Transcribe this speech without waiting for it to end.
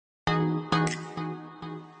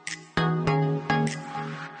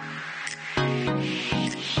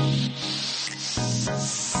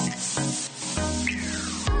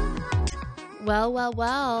Well, well,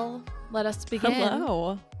 well. Let us begin.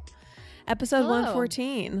 Hello. Episode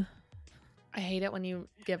 114. I hate it when you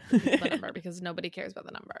give the people the number because nobody cares about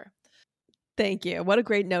the number. Thank you. What a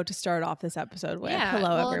great note to start off this episode with. Yeah,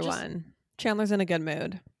 Hello, well, everyone. Chandler's in a good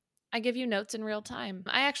mood. I give you notes in real time.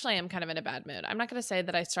 I actually am kind of in a bad mood. I'm not going to say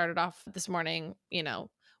that I started off this morning,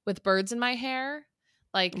 with birds in my hair,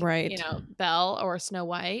 like, Belle or Snow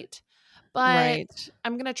White. But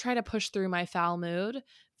I'm going to try to push through my foul mood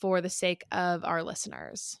for the sake of our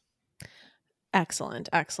listeners. Excellent.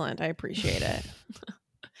 Excellent. I appreciate it.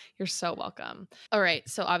 You're so welcome. All right.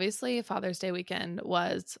 So obviously Father's Day weekend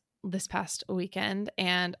was this past weekend,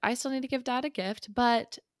 and I still need to give Dad a gift.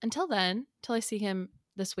 But until then, till I see him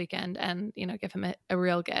this weekend and, give him a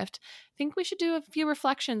real gift, I think we should do a few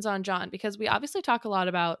reflections on John, because we obviously talk a lot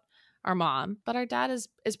about our mom, but our dad is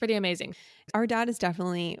pretty amazing. Our dad is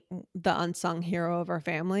definitely the unsung hero of our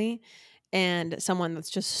family, and someone that's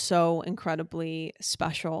just so incredibly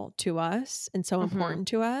special to us and so important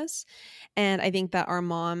to us. And I think that our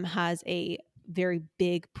mom has a very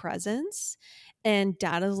big presence, and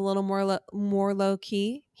dad is a little more low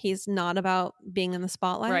key. He's not about being in the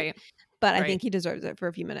spotlight. Right. But I think he deserves it for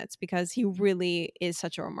a few minutes because he really is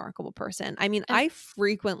such a remarkable person. I mean, I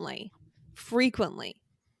frequently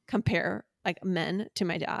compare like men to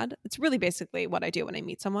my dad. It's really basically what I do when I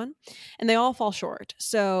meet someone, and they all fall short.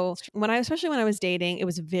 So especially when I was dating, it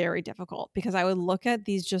was very difficult because I would look at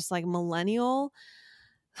these just like millennial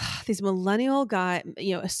guy,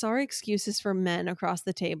 sorry excuses for men across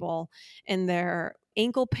the table in their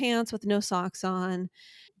ankle pants with no socks on,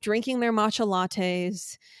 drinking their matcha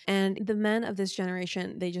lattes. And the men of this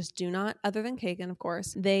generation, they just do not, other than Kagan, of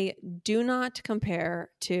course, they do not compare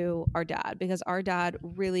to our dad, because our dad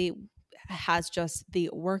really has just the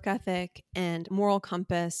work ethic and moral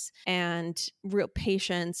compass and real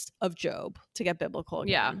patience of Job, to get biblical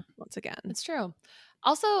again. Once again. It's true.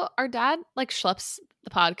 Also, our dad schleps the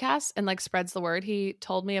podcast and spreads the word. He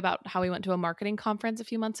told me about how he went to a marketing conference a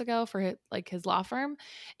few months ago for his law firm.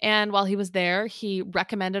 And while he was there, he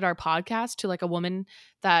recommended our podcast to a woman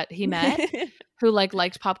that he met who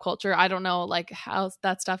liked pop culture. I don't know how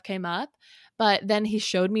that stuff came up. But then he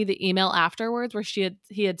showed me the email afterwards where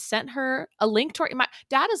he had sent her a link to my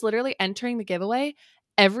dad is literally entering the giveaway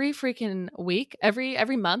every freaking week,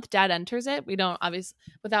 every month. Dad enters it. We don't, obviously,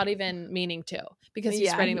 without even meaning to, because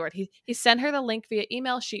he's spreading the word. He sent her the link via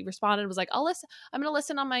email. She responded, was like, "I'll listen. I'm gonna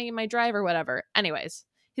listen on my drive or whatever." Anyways,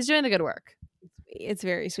 he's doing the good work. It's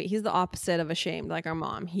very sweet. He's the opposite of ashamed, like our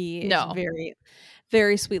mom. He is very,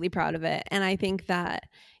 very sweetly proud of it. And I think that,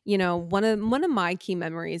 one of my key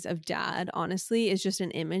memories of dad, honestly, is just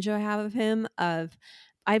an image I have of him. I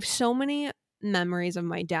have so many memories of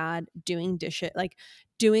my dad doing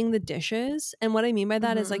the dishes. And what I mean by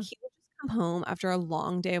that is he would just come home after a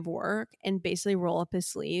long day of work and basically roll up his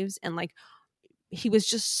sleeves, and he was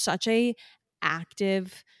just such a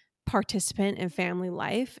active participant in family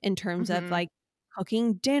life in terms of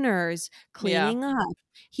cooking dinners, cleaning up.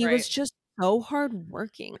 He was just so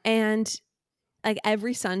hardworking. And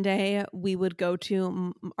every Sunday we would go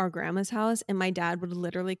to our grandma's house, and my dad would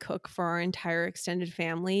literally cook for our entire extended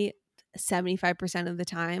family 75% of the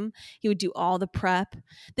time. He would do all the prep.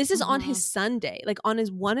 This is on his Sunday, on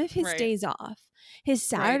one of his days off. His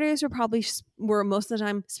Saturdays were most of the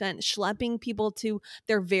time spent schlepping people to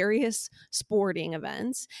their various sporting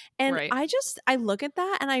events. And I look at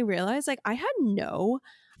that and I realize I had no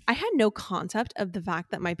concept of the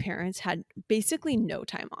fact that my parents had basically no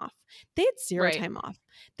time off. They had zero time off.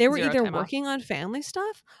 They were either working on family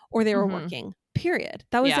stuff or they were working. Period.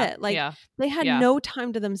 That was it. They had no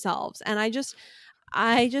time to themselves. And I just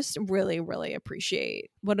really, really appreciate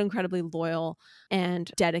what an incredibly loyal and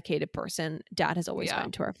dedicated person Dad has always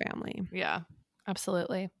been to our family. Yeah,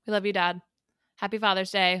 absolutely. We love you, Dad. Happy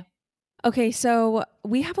Father's Day. Okay, so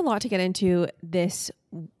we have a lot to get into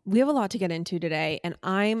today, and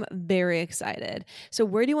I'm very excited. So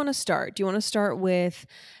where do you want to start? Do you want to start with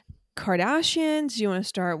Kardashians? Do you want to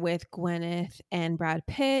start with Gwyneth and Brad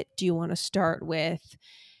Pitt? Do you want to start with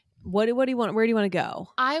what do you want? Where do you want to go?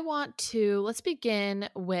 Let's begin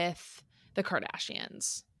with the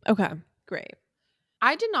Kardashians. Okay, great.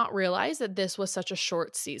 I did not realize that this was such a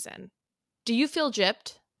short season. Do you feel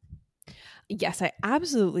gypped? Yes, I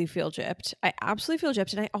absolutely feel gypped.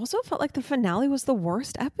 And I also felt like the finale was the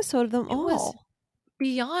worst episode of them all. It was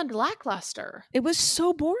beyond lackluster. It was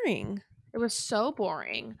so boring.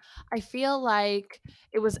 I feel like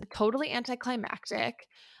it was totally anticlimactic.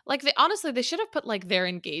 They should have put their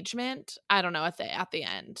engagement, I don't know, at the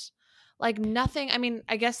end. Nothing. I mean,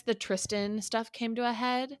 I guess the Tristan stuff came to a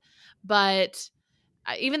head, but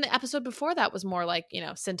even the episode before that was more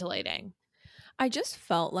scintillating. I just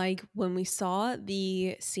felt like when we saw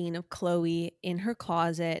the scene of Chloe in her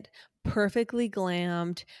closet, perfectly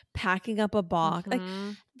glammed, packing up a box, like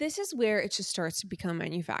Mm-hmm. this is where it just starts to become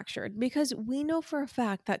manufactured because we know for a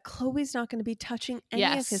fact that Chloe's not going to be touching any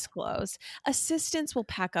of his Yes. clothes. Assistants will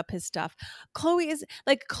pack up his stuff. Chloe is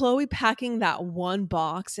like Chloe packing that one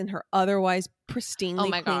box in her otherwise Oh pristinely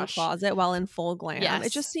my clean gosh. closet while in full glam. It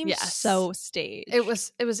just Yes. seems Yes. so It staged.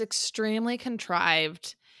 was extremely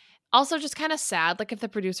contrived. Also, just kind of sad. Like, if the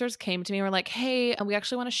producers came to me and were like, "Hey, we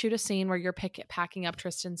actually want to shoot a scene where you're packing up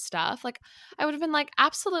Tristan's stuff," like, I would have been like,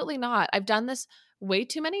 "Absolutely not. I've done this way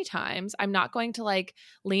too many times. I'm not going to like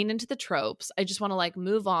lean into the tropes. I just want to like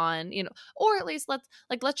move on, or at least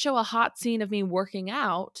let's show a hot scene of me working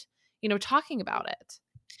out, talking about it."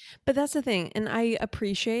 But that's the thing, and I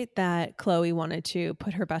appreciate that Chloe wanted to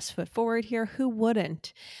put her best foot forward here. Who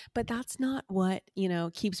wouldn't? But that's not what,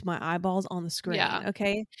 keeps my eyeballs on the screen, Yeah.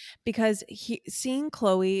 okay? Because seeing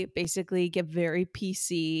Chloe basically get very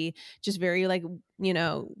PC, just very like,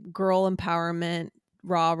 girl empowerment,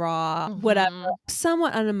 rah rah, whatever, Mm-hmm.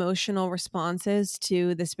 somewhat unemotional responses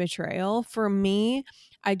to this betrayal, for me,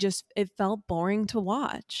 it felt boring to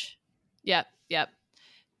watch. Yep. Yep.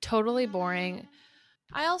 Totally boring.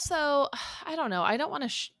 I also, I don't know. I don't want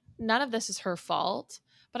to. None of this is her fault,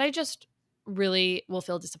 but I just really will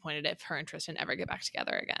feel disappointed if her and Tristan ever get back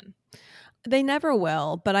together again. They never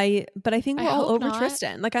will, but I think I we're all hope over not.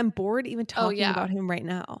 Tristan. Like, I'm bored even Oh talking yeah, about him right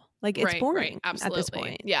now. Like, it's right, boring at this absolutely,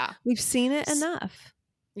 point. yeah, We've seen it S- enough.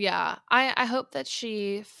 yeah. I hope that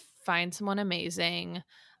she finds someone amazing.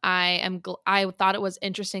 I thought it was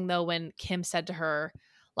interesting though when Kim said to her,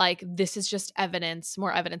 like, "This is just evidence,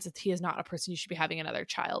 more evidence that he is not a person you should be having another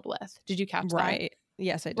child with." Did you catch that? Right.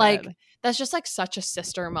 Yes, I Like, did. that's just like such a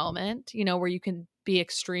sister moment, where you can be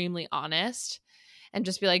extremely honest and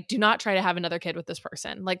just be like, do not try to have another kid with this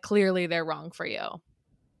person. Like, clearly they're wrong for you.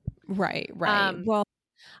 Right, right. Um, Well,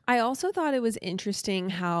 I also thought it was interesting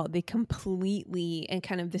how they completely, and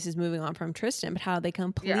kind of this is moving on from Tristan, but how they yeah.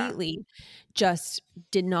 completely just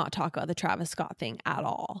did not talk about the Travis Scott thing at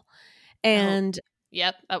all. Oh, And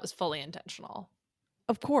yep. That was fully intentional.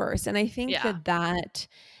 of course, and I think Yeah.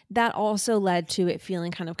 that also led to it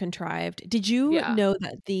feeling kind of contrived. Did you Yeah. know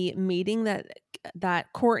that the meeting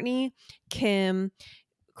that Courtney, Kim,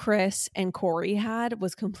 Chris, and Corey had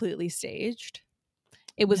was completely staged?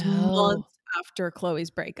 It was No. months after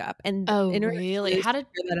Chloe's breakup, and Oh, internet really? sleuths How did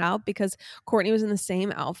figured that out because Courtney was in the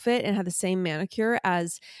same outfit and had the same manicure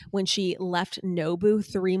as when she left Nobu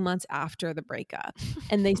 3 months after the breakup,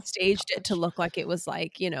 and they oh my staged it to gosh. look like it was,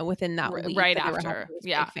 like, within that week Right that they were having after. this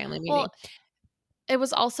Yeah. big family Well, meeting. it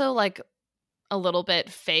was also like a little bit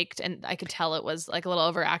faked, and I could tell it was like a little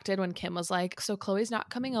overacted when Kim was like, "So Chloe's not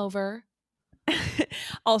coming over."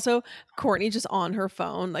 Also, Courtney just on her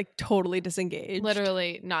phone, like, totally disengaged.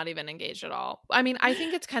 Literally not even engaged at all. I mean, I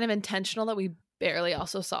think it's kind of intentional that we barely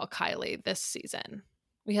also saw Kylie this season.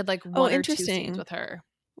 We had like Oh, one or two scenes interesting. with her.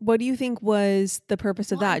 What do you think was the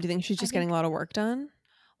purpose of Well, that? Do you think she's I just getting think a lot of work done?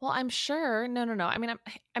 well, I'm sure. No, no, no. I mean,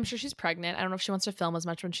 I'm sure she's pregnant. I don't know if she wants to film as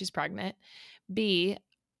much when she's pregnant. B,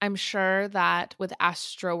 I'm sure that with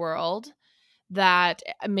Astroworld, that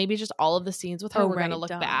maybe just all of the scenes with her Oh, were gonna right, look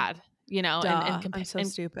duh. bad, and Duh, I'm so yeah,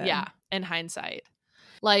 stupid. in hindsight.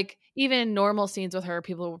 Like, even normal scenes with her,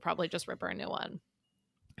 people would probably just rip her a new one.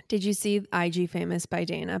 Did you see IG Famous by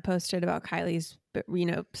Dana posted about Kylie's,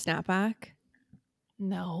 snapback?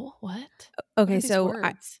 No, what? What Okay, are these so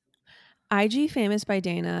words? IG Famous by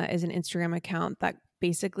Dana is an Instagram account that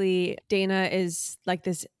basically Dana is like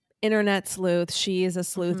this internet sleuth. She is a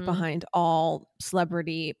sleuth Mhm. behind all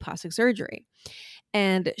celebrity plastic surgery.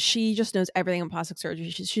 And she just knows everything in plastic surgery.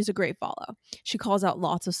 She's a great follow. She calls out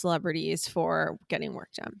lots of celebrities for getting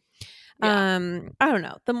work done. Yeah. I don't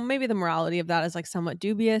know. Maybe the morality of that is like somewhat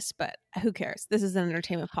dubious, but who cares? This is an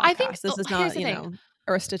entertainment I think podcast. This is here's not, the thing.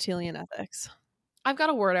 Aristotelian ethics. I've got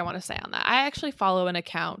a word I want to say on that. I actually follow an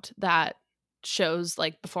account that shows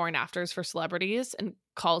like before and afters for celebrities and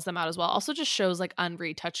calls them out as well. Also just shows like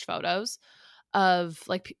unretouched photos of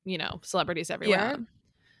like, celebrities Yeah, everywhere.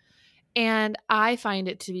 And I find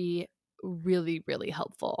it to be really, really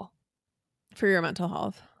helpful. for your mental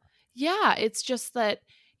health. Yeah, it's just that,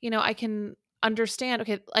 I can understand.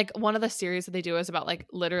 Okay, like one of the series that they do is about like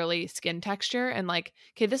literally skin texture and like,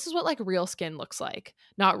 okay, this is what like real skin looks like,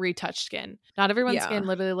 not retouched skin. Not everyone's Yeah. skin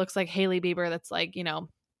literally looks like Hailey Bieber, that's like,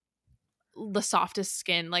 the softest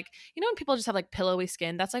skin. Like, when people just have like pillowy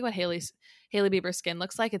skin, that's like what Hailey Bieber's skin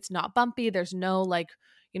looks like. It's not bumpy. There's no like,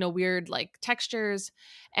 weird like textures.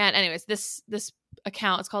 And anyways, this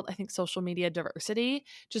account, it's called, I think, Social Media Diversity,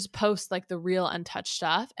 just posts like the real untouched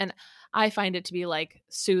stuff. And I find it to be like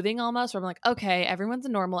soothing almost, where I'm like, okay, everyone's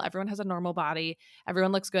normal. Everyone has a normal body.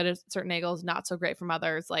 Everyone looks good at certain angles, not so great from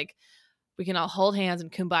others. Like we can all hold hands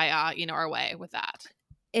and kumbaya, our way with that.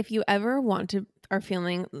 If you ever are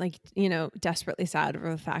feeling like, desperately sad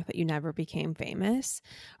over the fact that you never became famous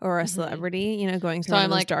or a celebrity, going through one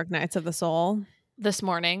of those dark nights of the soul. This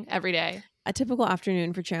morning, every day. A typical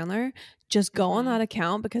afternoon for Chandler, just go on that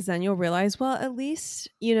account, because then you'll realize, well, at least,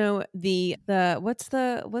 the what's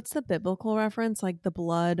the biblical reference? Like the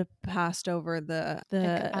blood passed over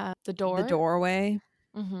the doorway.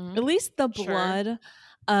 At least the blood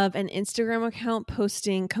of an Instagram account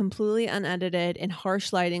posting completely unedited in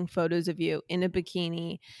harsh lighting photos of you in a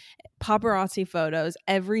bikini, paparazzi photos,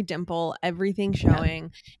 every dimple, everything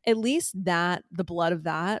showing. At least that the blood of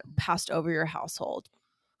that passed over your household.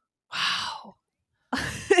 Wow.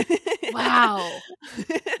 Wow.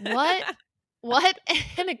 What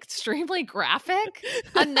an extremely graphic,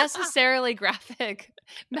 unnecessarily graphic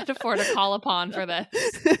metaphor to call upon for this.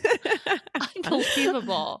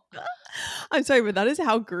 Unbelievable. I'm sorry, but that is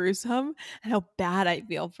how gruesome and how bad I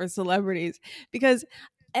feel for celebrities, because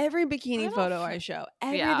every bikini photo I show,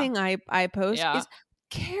 everything I post is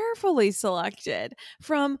carefully selected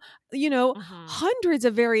from, hundreds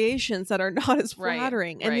of variations that are not as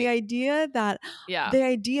flattering. And the idea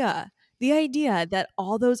that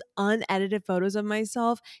all those unedited photos of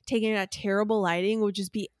myself taken at terrible lighting would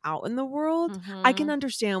just be out in the world, I can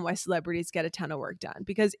understand why celebrities get a ton of work done,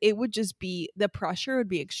 because it would just be, the pressure would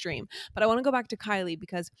be extreme. But I want to go back to Kylie,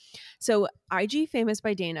 because so IG Famous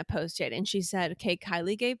by Dana posted, and she said, okay,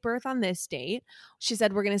 Kylie gave birth on this date. She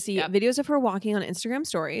said, we're going to see videos of her walking on Instagram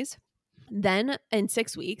stories. Then in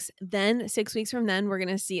 6 weeks, from then, we're going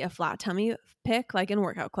to see a flat tummy pic, like in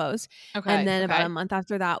workout clothes. Okay. And then about a month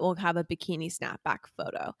after that, we'll have a bikini snapback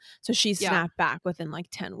photo. So she's snapped back within like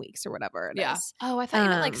 10 weeks or whatever it is. Oh, I thought you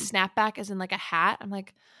meant like snapback as in like a hat. I'm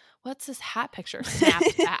like, what's this hat picture?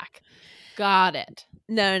 Snapped back. Got it.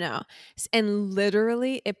 No. And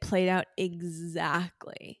literally it played out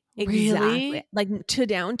exactly. Really? Like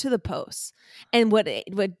down to the posts. And what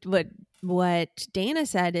Dana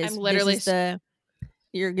said is, I'm literally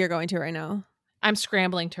you're going to right now. I'm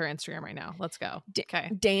scrambling to her Instagram right now. Let's go.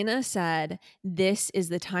 Okay. Dana said this is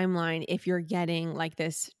the timeline if you're getting like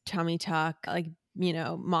this tummy tuck, like,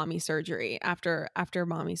 mommy surgery after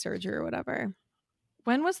mommy surgery or whatever.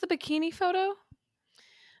 When was the bikini photo?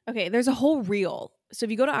 Okay, there's a whole reel. So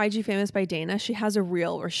if you go to IG Famous by Dana, she has a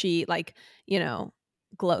reel where she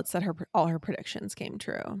gloats that all her predictions came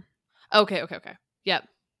true. Okay. Yep.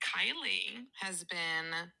 Kylie has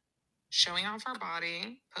been showing off her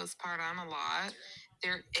body postpartum a lot.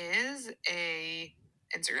 There is a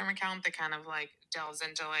Instagram account that kind of like delves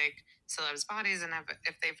into like celebs' bodies and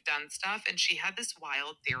if they've done stuff. And she had this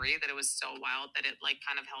wild theory that it was so wild that it like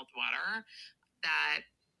kind of held water, that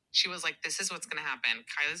she was like, this is what's going to happen.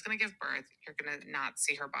 Kylie's going to give birth. You're going to not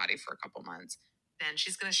see her body for a couple months. Then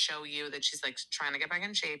she's going to show you that she's like trying to get back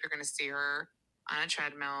in shape. You're going to see her on a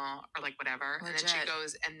treadmill or like whatever. Legit. And then she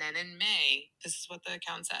goes, and then in May, this is what the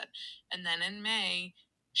account said. And then in May,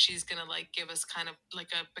 she's going to like give us kind of like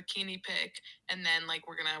a bikini pic. And then like,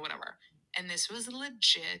 we're going to whatever. And this was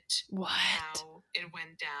legit. What? How it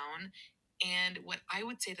went down. And what I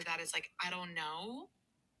would say to that is like, I don't know,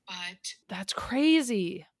 but that's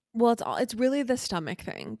crazy. Well, it's really the stomach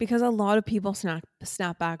thing, because a lot of people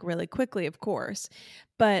snap back really quickly, of course,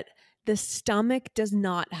 but the stomach does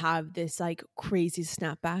not have this like crazy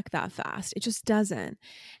snapback that fast. It just doesn't.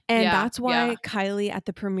 And that's why Kylie at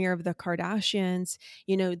the premiere of the Kardashians,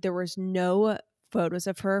 there was no photos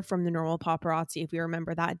of her from the normal paparazzi. If you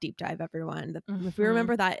remember that deep dive, everyone, if you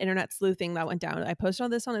remember that internet sleuthing that went down, I posted all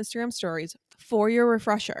this on Instagram stories. For your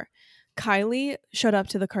refresher, Kylie showed up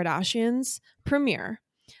to the Kardashians premiere,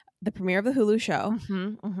 the premiere of the Hulu show,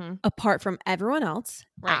 apart from everyone else,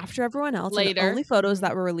 after everyone else. Later. The only photos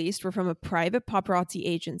that were released were from a private paparazzi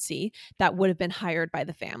agency that would have been hired by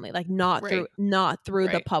the family, like not through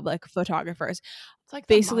the public photographers. It's like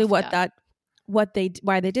basically why they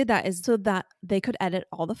did that is so that they could edit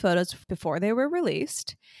all the photos before they were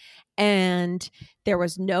released. And there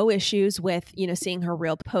was no issues with, seeing her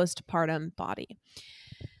real postpartum body.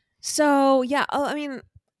 So, yeah, I mean,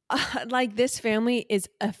 like this family is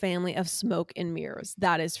a family of smoke and mirrors.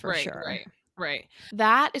 That is for sure. Right.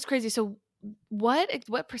 That is crazy. So what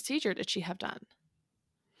procedure did she have done?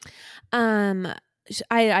 I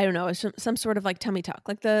don't know. Some sort of like tummy tuck,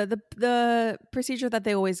 like the procedure that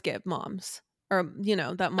they always give moms. or, you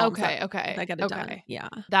know, that moms that get it done. Yeah.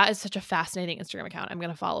 That is such a fascinating Instagram account. I'm going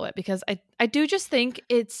to follow it because I do just think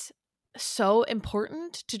it's so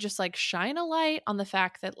important to just like shine a light on the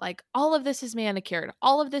fact that like all of this is manicured.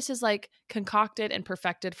 All of this is like concocted and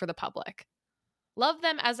perfected for the public. Love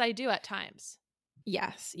them as I do at times.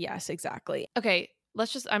 Yes, exactly. Okay,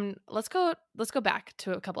 let's go back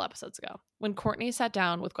to a couple episodes ago when Kourtney sat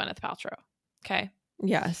down with Gwyneth Paltrow. Okay?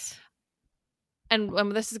 Yes. And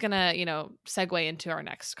this is going to, you know, segue into our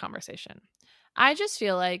next conversation. I just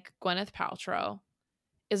feel like Gwyneth Paltrow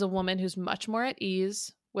is a woman who's much more at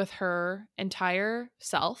ease with her entire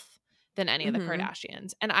self than any of the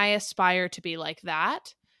Kardashians. And I aspire to be like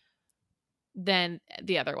that than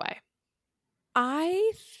the other way.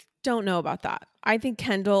 I don't know about that. I think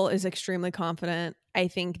Kendall is extremely confident. I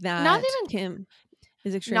think that Kim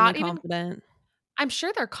is extremely confident. I'm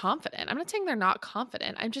sure they're confident. I'm not saying they're not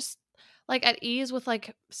confident. I'm just like at ease with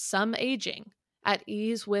like some aging, at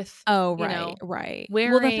ease with right.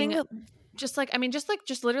 Wearing well, the thing that-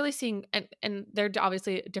 just literally seeing and they're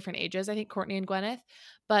obviously different ages, I think Kourtney and Gwyneth,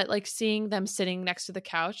 but like seeing them sitting next to the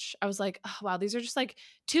couch, I was like, oh, wow, these are just like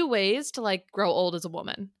two ways to like grow old as a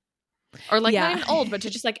woman. Or like not even old, but to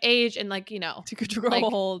just like age and like, you know, to grow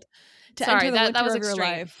old. Sorry, that was extreme. Your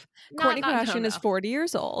life. Kourtney Kardashian is 40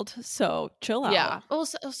 years old, so chill out. Yeah. Well,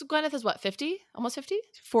 so Gwyneth is what, 50? Almost 50?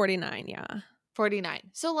 49, yeah. 49.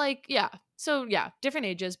 So like, yeah. So yeah, different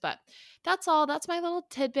ages, but that's all. That's my little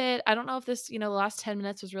tidbit. I don't know if this, you know, the last 10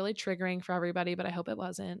 minutes was really triggering for everybody, but I hope it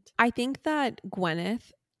wasn't. I think that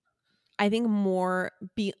Gwyneth,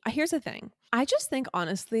 here's the thing. I just think,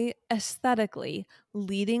 honestly, aesthetically,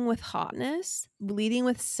 leading with hotness, leading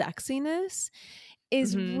with sexiness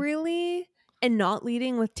is really, and not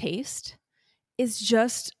leading with taste is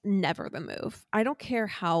just never the move. I don't care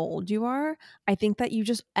how old you are. I think that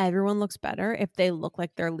everyone looks better if they look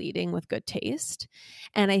like they're leading with good taste.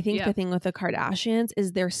 And I think the thing with the Kardashians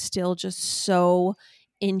is they're still just so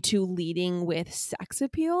into leading with sex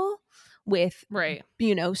appeal, with,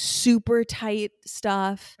 you know, super tight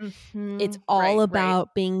stuff. It's all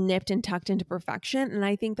about being nipped and tucked into perfection. And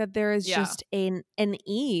I think that there is just an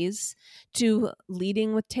ease to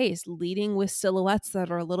leading with taste, leading with silhouettes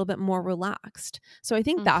that are a little bit more relaxed. So I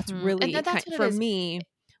think that's really, for me,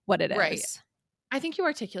 what it is. I think you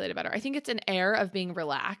articulate it better. I think it's an air of being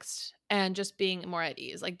relaxed and just being more at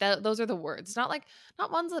ease. Like those are the words. Not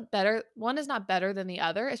one is not better than the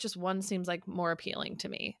other. It's just one seems like more appealing to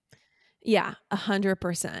me. Yeah,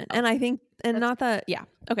 100%. And I think, and not that, yeah.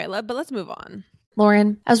 Okay, but let's move on.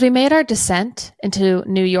 Lauren, as we made our descent into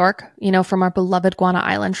New York, you know, from our beloved Guana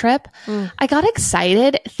Island trip, I got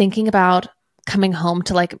excited thinking about coming home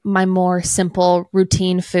to like my more simple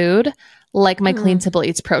routine food, like my Clean Simple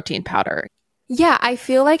Eats protein powder. Yeah, I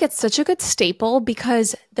feel like it's such a good staple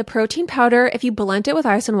because the protein powder, if you blend it with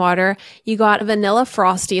ice and water, you got a vanilla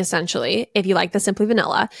frosty essentially, if you like the Simply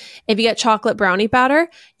Vanilla. If you get chocolate brownie batter,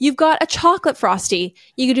 you've got a chocolate frosty.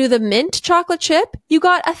 You could do the mint chocolate chip, you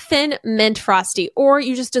got a thin mint frosty, or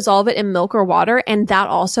you just dissolve it in milk or water, and that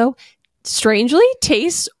also strangely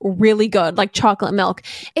tastes really good, like chocolate milk.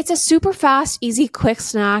 It's a super fast, easy, quick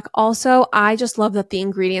snack. Also, I just love that the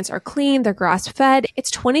ingredients are clean, they're grass-fed.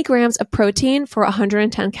 It's 20 grams of protein for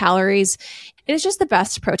 110 calories. It is just the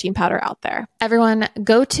best protein powder out there. Everyone,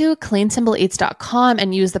 go to cleansimpleeats.com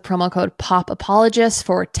and use the promo code POPAPOLOGIST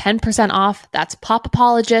for 10% off. That's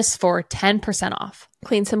POPAPOLOGIST for 10% off.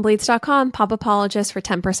 Cleansimpleeats.com, POPAPOLOGIST for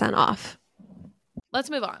 10% off. Let's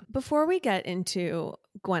move on. Before we get into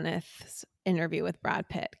Gwyneth's interview with Brad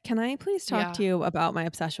Pitt, can I please talk to you about my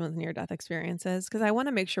obsession with near-death experiences? Because I want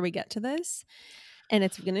to make sure we get to this. And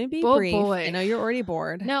it's going to be brief. Boy. I know you're already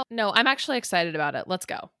bored. No, I'm actually excited about it. Let's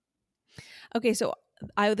go. Okay, so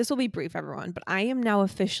this will be brief, everyone. But I am now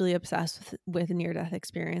officially obsessed with near-death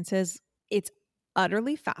experiences. It's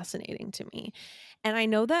utterly fascinating to me. And I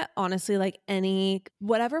know that honestly, like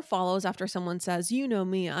whatever follows after someone says, you know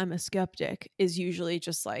me, I'm a skeptic, is usually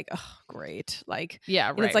just like, oh, great. Like, yeah,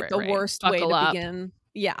 right. It's like the worst way to begin.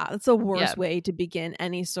 Yeah, it's the worst way to begin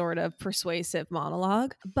any sort of persuasive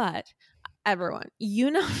monologue. But everyone,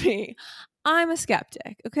 you know me, I'm a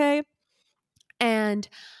skeptic, okay? And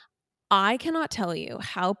I cannot tell you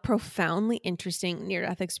how profoundly interesting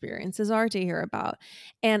near-death experiences are to hear about.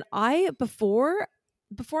 And before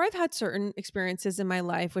I've had certain experiences in my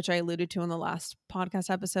life, which I alluded to in the last podcast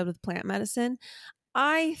episode with plant medicine,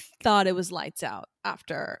 I thought it was lights out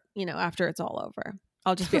after it's all over.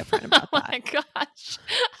 I'll just be upfront about that. Oh my gosh.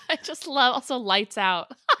 I just love also lights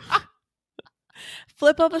out.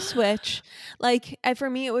 Flip up a switch. Like, for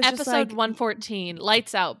me, it was episode just like 114,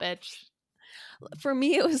 lights out, bitch. For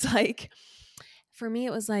me, it was like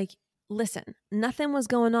listen, nothing was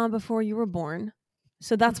going on before you were born.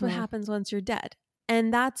 So that's what happens once you're dead.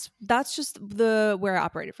 And that's just where I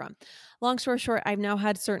operated from. Long story short, I've now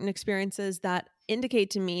had certain experiences that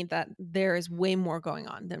indicate to me that there is way more going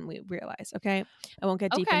on than we realize. Okay. I won't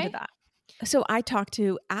get deep into that. So I talked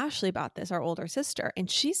to Ashley about this, our older sister, and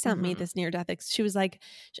she sent me this near-death. She was like,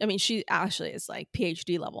 I mean, Ashley is like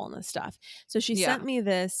PhD level in this stuff. So she sent me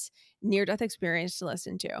this near-death experience to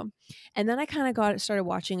listen to. And then I kind of started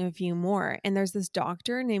watching a few more. And there's this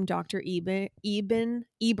doctor named Dr. Eber.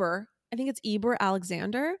 I think it's Eber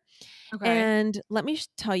Alexander. Okay. And let me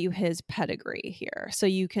tell you his pedigree here so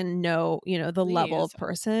you can know, the level of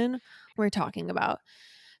person we're talking about.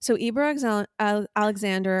 So Eber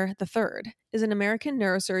Alexander III is an American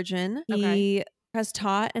neurosurgeon. He has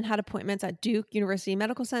taught and had appointments at Duke University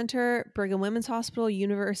Medical Center, Brigham Women's Hospital,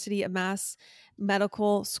 University of Mass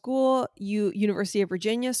Medical School, University of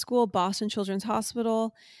Virginia School, Boston Children's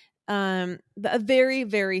Hospital. A very,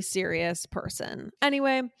 very serious person.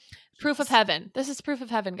 Anyway. Proof of Heaven. This is Proof of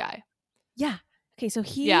Heaven guy. Yeah. Okay. So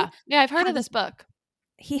Yeah, I've heard of this book.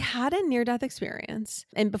 He had a near-death experience.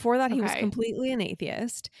 And before that, he was completely an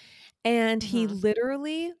atheist. And he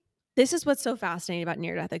literally, this is what's so fascinating about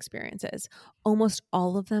near-death experiences. Almost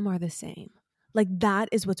all of them are the same. Like that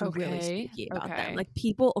is what's really spooky about them. Like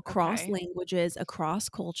people across languages, across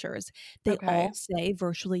cultures, they all say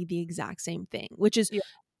virtually the exact same thing, which is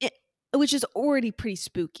already pretty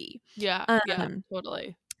spooky. Yeah,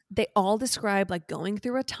 totally. They all describe like going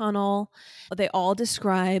through a tunnel. They all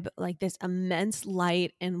describe like this immense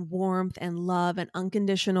light and warmth and love and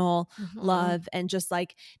unconditional love. And just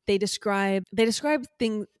like they describe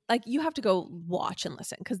things like you have to go watch and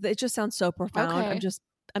listen because it just sounds so profound. I'm just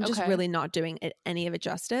really not doing any of it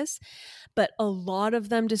justice. But a lot of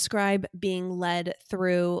them describe being led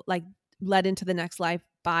into the next life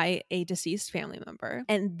by a deceased family member.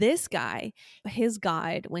 And this guy, his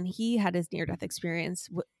guide, when he had his near-death experience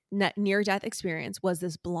was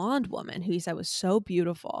this blonde woman who he said was so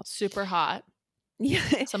beautiful. Super hot.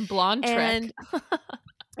 Yeah. Some blonde trick.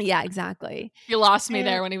 Yeah, exactly. You lost me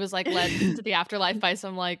there when he was like led to the afterlife by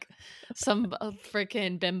some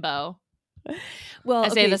freaking bimbo. Well, I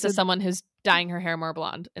say this as someone who's dyeing her hair more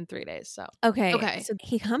blonde in 3 days. So okay. So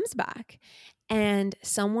he comes back, and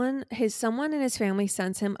someone in his family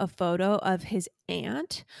sends him a photo of his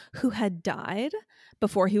aunt who had died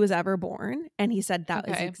before he was ever born, and he said that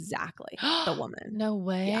was exactly the woman. No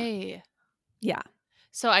way. Yeah.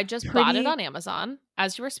 So I just bought it on Amazon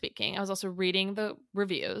as you were speaking. I was also reading the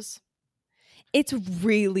reviews. It's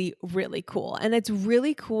really, really cool. And it's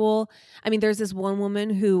really cool. I mean, there's this one woman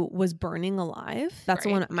who was burning alive. That's the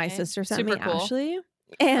one my sister sent me, cool. Ashley.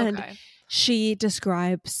 And she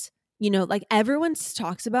describes, like everyone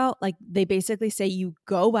talks about, like they basically say you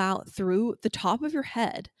go out through the top of your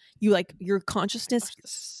head. You like your consciousness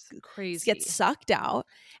gets sucked out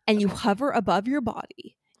and you hover above your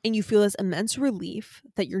body. And you feel this immense relief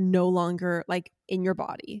that you're no longer like in your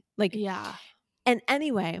body. Like, yeah. And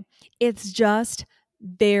anyway, it's just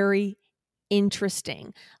very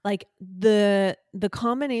interesting. Like the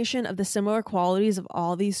combination of the similar qualities of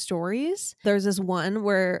all these stories. There's this one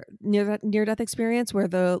where near death experience where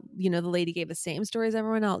the lady gave the same story as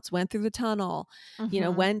everyone else, went through the tunnel,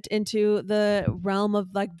 went into the realm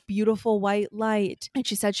of like beautiful white light. And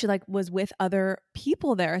she said she like was with other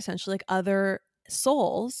people there, essentially like other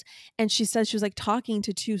souls, and she said she was like talking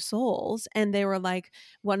to two souls, and they were like,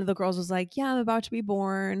 one of the girls was like, yeah, I'm about to be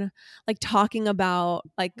born, like talking about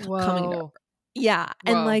like coming over.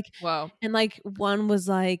 And like one was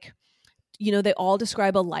like, they all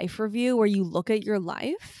describe a life review where you look at your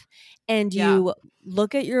life and you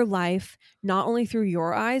look at your life not only through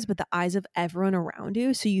your eyes but the eyes of everyone around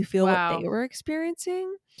you, so you feel what they were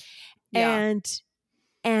experiencing.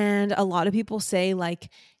 And a lot of people say like,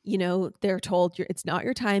 they're told it's not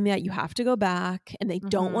your time yet, you have to go back, and they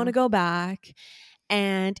don't want to go back.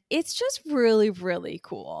 And it's just really, really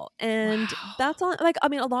cool. And that's all. Like, I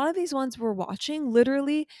mean, a lot of these ones we're watching,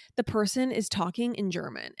 literally the person is talking in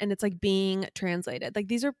German and it's like being translated. Like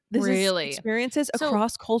this is experiences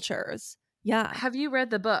across cultures. Yeah. Have you read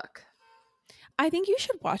the book? I think you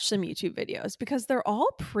should watch some YouTube videos because they're all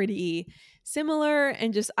pretty similar.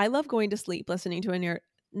 And just, I love going to sleep listening to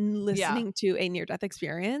a near-death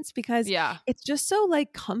experience because it's just so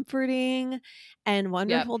like comforting and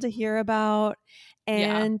wonderful to hear about.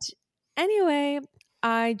 And anyway,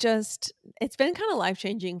 it's been kind of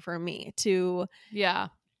life-changing for me to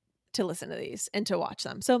listen to these and to watch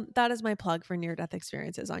them. So that is my plug for near-death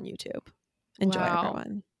experiences on YouTube. Enjoy,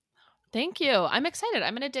 everyone. Thank you. I'm excited.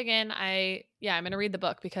 I'm going to dig in. I'm going to read the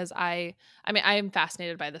book because I am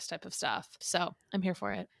fascinated by this type of stuff. So I'm here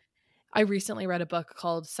for it. I recently read a book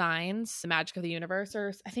called Signs, The Magic of the Universe,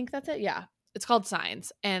 or I think that's it. Yeah, it's called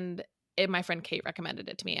Signs. And my friend Kate recommended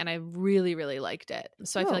it to me, and I really, really liked it.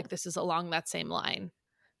 So I feel like this is along that same line.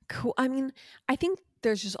 Cool. I mean, I think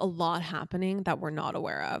there's just a lot happening that we're not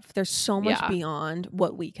aware of. There's so much beyond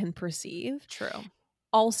what we can perceive. True.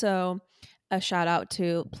 Also, a shout out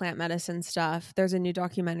to plant medicine stuff. There's a new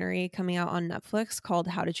documentary coming out on Netflix called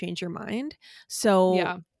How to Change Your Mind.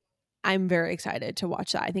 So I'm very excited to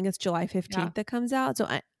watch that. I think it's July 15th that comes out. So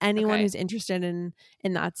anyone who's interested in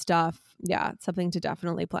that stuff, it's something to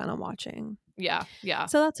definitely plan on watching. Yeah.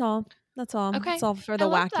 So that's all. Okay. It's all for the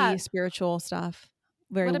wacky spiritual stuff.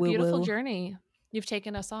 Very what a woo-woo. Beautiful journey you've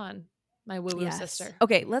taken us on, my woo-woo sister.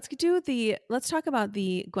 Okay, let's talk about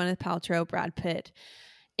the Gwyneth Paltrow Brad Pitt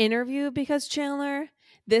interview, because Chandler,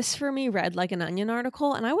 this for me read like an Onion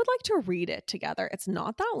article, and I would like to read it together. It's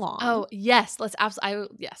not that long. Oh yes, let's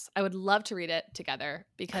absolutely. I would love to read it together,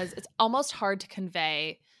 because it's almost hard to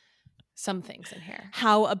convey some things in here.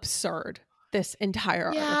 How absurd this entire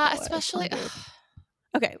article is. Especially.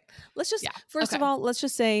 Okay, let's just first of all, let's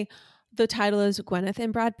just say the title is Gwyneth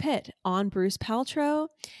and Brad Pitt on Bruce Paltrow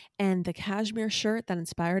and the cashmere shirt that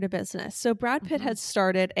inspired a business. So Brad Pitt had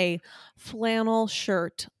started a flannel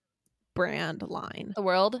shirt brand line. The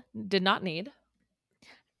world did not need.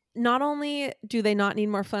 Not only do they not need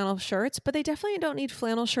more flannel shirts, but they definitely don't need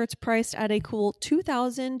flannel shirts priced at a cool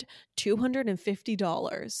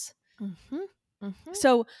 $2,250.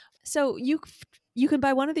 So you can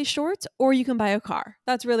buy one of these shorts, or you can buy a car.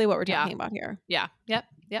 That's really what we're talking about here. Yeah. Yep.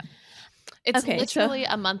 It's literally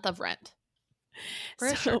a month of rent for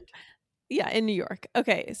a shirt. Yeah, in New York.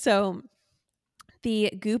 Okay, so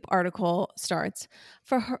the Goop article starts,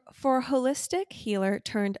 for holistic healer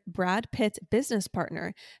turned Brad Pitt's business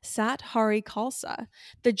partner, Sat Hari Khalsa,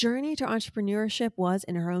 the journey to entrepreneurship was,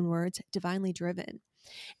 in her own words, divinely driven.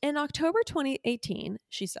 In October 2018,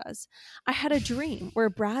 she says, I had a dream where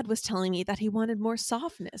Brad was telling me that he wanted more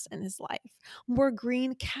softness in his life, more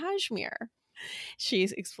green cashmere. She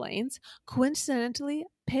explains, coincidentally,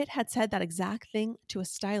 Pitt had said that exact thing to a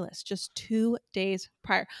stylist just 2 days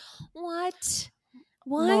prior. What?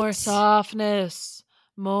 More softness,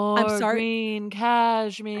 more green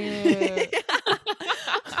cashmere.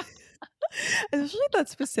 Especially that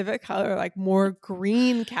specific color, like more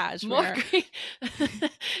green cashmere. More green.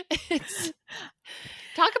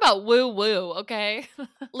 Talk about woo woo, okay?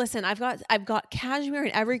 Listen, I've got cashmere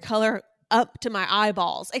in every color up to my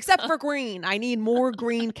eyeballs, except for green. I need more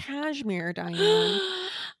green cashmere, Diane.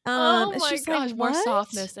 Oh my gosh, more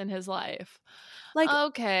softness in his life. Like,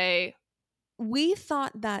 okay. We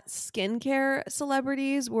thought that skincare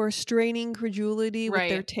celebrities were straining credulity with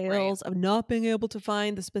their tales of not being able to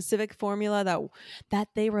find the specific formula that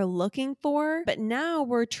they were looking for. But now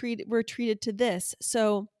we're treated to this.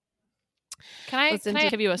 So can I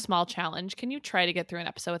give you a small challenge? Can you try to get through an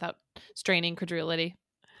episode without straining credulity?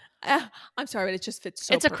 I'm sorry, but it just fits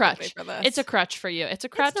so it's a crutch for this. It's a crutch for you. It's a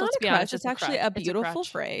crutch. It's not let's a be crutch. honest. It's actually a beautiful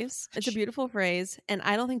phrase. It's a beautiful phrase, and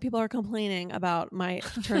I don't think people are complaining about my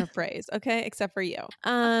turn of phrase. Okay, except for you.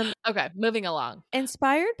 Okay, moving along.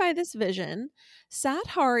 Inspired by this vision, Sat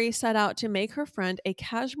Hari set out to make her friend a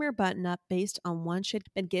cashmere button-up based on one she'd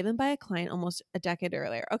been given by a client almost a decade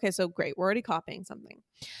earlier. Okay, so great. We're already copying something.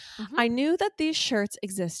 I knew that these shirts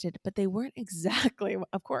existed, but they weren't exactly,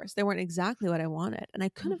 of course, they weren't exactly what I wanted, and I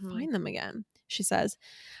couldn't find them again, she says.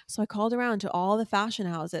 So I called around to all the fashion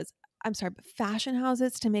houses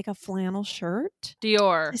to make a flannel shirt.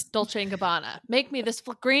 Dior, Dolce & Gabbana. Make me this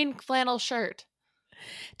green flannel shirt.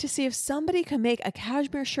 To see if somebody could make a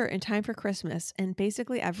cashmere shirt in time for Christmas. And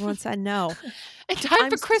basically everyone said no. In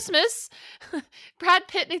time for Christmas? Brad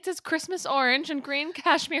Pitt needs his Christmas orange and green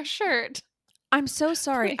cashmere shirt. I'm so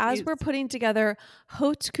sorry. Please. As we're putting together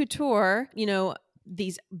haute couture,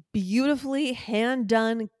 these beautifully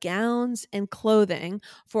hand-done gowns and clothing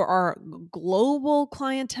for our global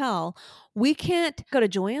clientele, we can't go to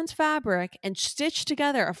Joann's Fabric and stitch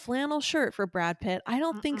together a flannel shirt for Brad Pitt. I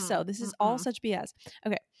don't think so. This is all such BS.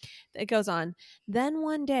 Okay, it goes on. Then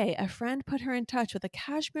one day, a friend put her in touch with a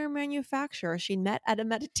cashmere manufacturer she met at a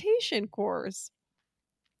meditation course.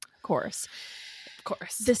 Of course.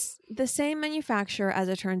 The same manufacturer, as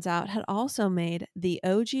it turns out, had also made the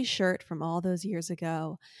OG shirt from all those years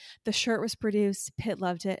ago. The shirt was produced, Pitt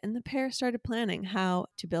loved it, and the pair started planning how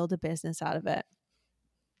to build a business out of it.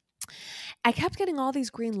 I kept getting all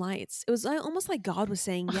these green lights. It was almost like God was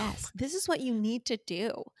saying, yes, this is what you need to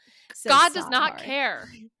do. God does not care.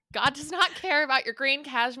 God does not care about your green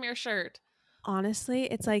cashmere shirt. Honestly,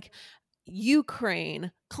 it's like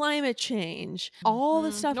Ukraine, climate change, all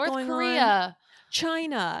the stuff North going Korea. on.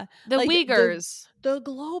 China, the Uyghurs, the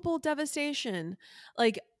global devastation,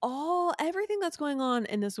 like everything that's going on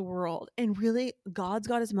in this world. And really, God's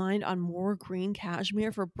got his mind on more green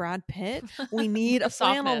cashmere for Brad Pitt. We need a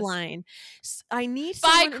flannel line. I need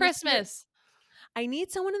by Christmas. I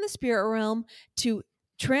need someone in the spirit realm to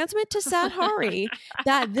transmit to Sad Hari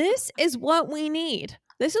that this is what we need.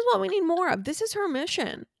 This is what we need more of. This is her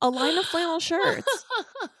mission. A line of flannel shirts.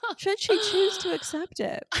 Should she choose to accept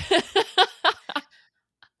it?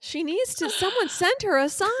 She needs to. Someone sent her a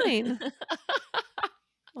sign.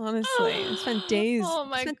 Honestly, I spent days.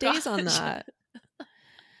 Days on that.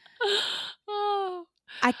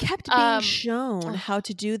 I kept being shown how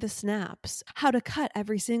to do the snaps, how to cut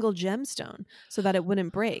every single gemstone so that it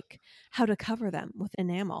wouldn't break, how to cover them with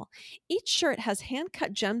enamel. Each shirt has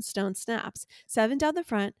hand-cut gemstone snaps, 7 down the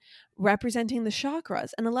front, representing the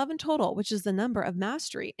chakras, and 11 total, which is the number of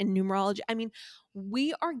mastery in numerology. I mean,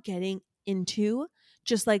 we are getting into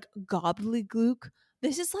just like gobbledygook.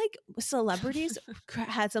 This is like celebrities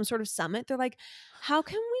had some sort of summit. They're like, how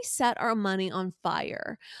can we set our money on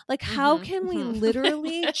fire? Like, how can we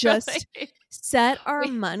literally just set our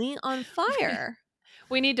money on fire?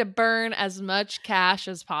 We need to burn as much cash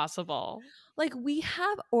as possible. Like, we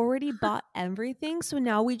have already bought everything. So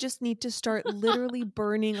now we just need to start literally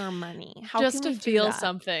burning our money. How just can we to feel do that?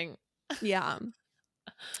 something. Yeah.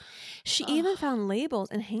 She even found labels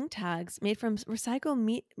and hang tags made from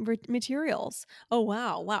recycled materials. Oh,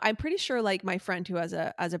 wow. I'm pretty sure like my friend who has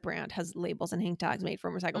a brand has labels and hang tags made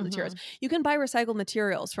from recycled materials. You can buy recycled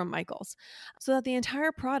materials from Michael's so that the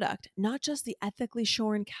entire product, not just the ethically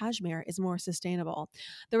shorn cashmere, is more sustainable.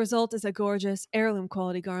 The result is a gorgeous heirloom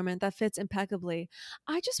quality garment that fits impeccably.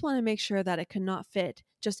 I just want to make sure that it cannot fit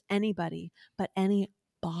just anybody, but any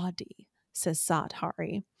body, says Sad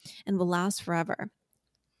Hari, and will last forever.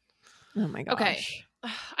 Oh my gosh. Okay.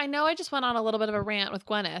 I know I just went on a little bit of a rant with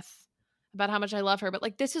Gwyneth about how much I love her, but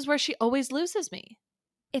like this is where she always loses me.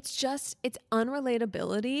 It's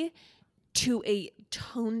unrelatability to a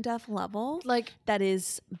tone deaf level, like that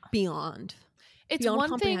is beyond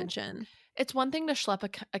comprehension. It's one thing to schlep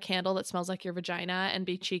a candle that smells like your vagina and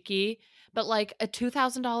be cheeky, but like a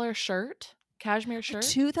 $2,000 shirt, cashmere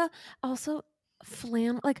shirt, also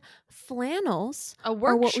flannels are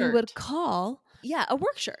what we would call a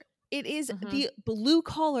work shirt. It is the blue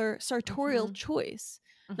collar sartorial choice.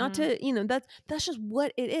 Not to, that's just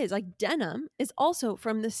what it is. Like denim is also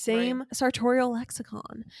from the same sartorial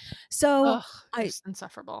lexicon. So it's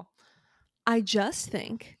insufferable. I just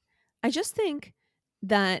think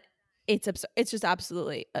that it's absurd. It's just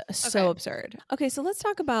absolutely so absurd. Okay, so let's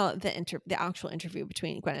talk about the actual interview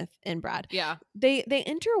between Gwyneth and Brad. Yeah, they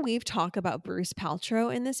interweave talk about Bruce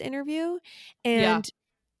Paltrow in this interview, and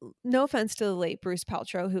no offense to the late Bruce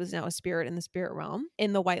Paltrow, who is now a spirit in the spirit realm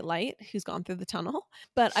in the white light, who's gone through the tunnel,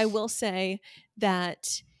 but I will say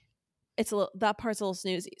that that part's a little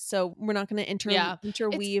snoozy. So we're not going to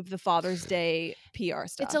interweave the Father's Day PR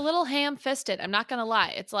stuff. It's a little ham-fisted. I'm not going to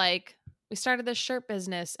lie. It's like, we started this shirt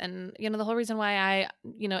business, and the whole reason why I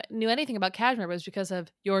knew anything about cashmere was because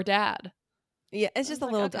of your dad. Yeah, it's just a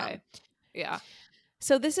little dumb. Yeah.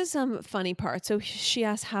 So this is some funny part. So she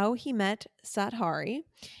asked how he met Sad Hari,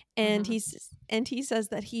 and he says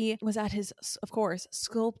that he was at his, of course,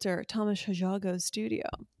 sculptor Thomas Hajago's studio,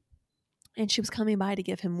 and she was coming by to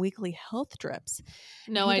give him weekly health drips.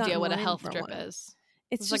 No idea what a health drip is.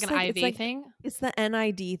 It's just like an IV thing. It's the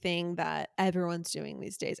NID thing that everyone's doing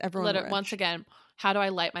these days. Everyone. Once again, how do I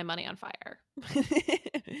light my money on fire?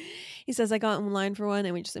 He says, I got in line for one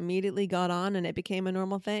and we just immediately got on and it became a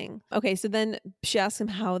normal thing. Okay, so then she asks him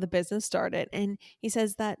how the business started. And he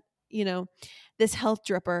says that, this health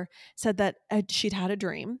dripper said that she'd had a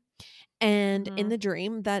dream. And in the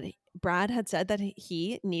dream that Brad had said that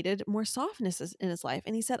he needed more softness in his life.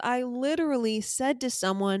 And he said, I literally said to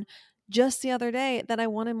someone just the other day that I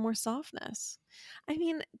wanted more softness. I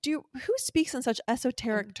mean, who speaks in such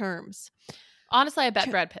esoteric terms? Honestly, I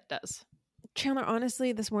bet Brad Pitt does. Chandler,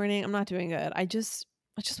 honestly, this morning, I'm not doing good. I just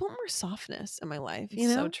want more softness in my life.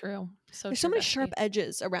 So true. There's so many sharp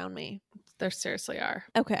edges around me. There seriously are.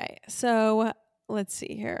 Okay, so let's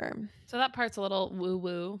see here. So that part's a little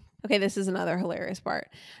woo-woo. Okay, this is another hilarious part.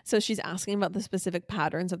 So she's asking about the specific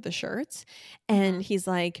patterns of the shirts. And he's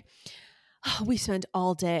like, we spent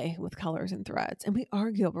all day with colors and threads and we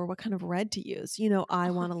argue over what kind of red to use. I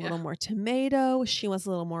want a little more tomato. She wants a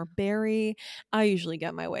little more berry. I usually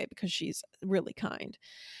get my way because she's really kind.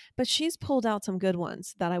 But she's pulled out some good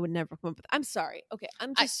ones that I would never come up with. I'm sorry. Okay,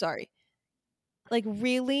 I'm just sorry. Like,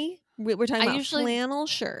 really? We're talking about flannel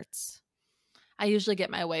shirts. I usually get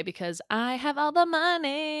my way because I have all the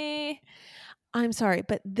money. I'm sorry,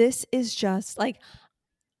 but this is just like,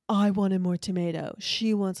 I wanted more tomato.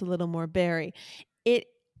 She wants a little more berry.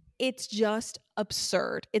 It's just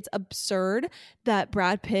absurd. It's absurd that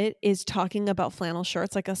Brad Pitt is talking about flannel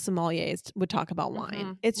shirts like a sommelier would talk about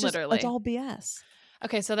wine. It's just, literally. it's all BS.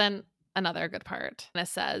 Okay, so then another good part. And it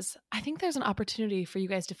says, I think there's an opportunity for you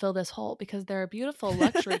guys to fill this hole because there are beautiful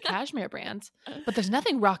luxury cashmere brands, but there's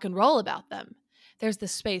nothing rock and roll about them. There's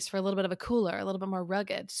this space for a little bit of a cooler, a little bit more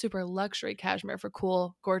rugged, super luxury cashmere for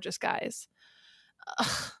cool, gorgeous guys.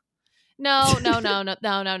 Ugh. No.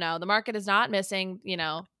 The market is not missing,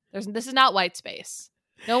 this is not white space.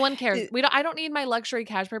 No one cares. I don't need my luxury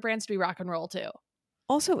cashmere brands to be rock and roll too.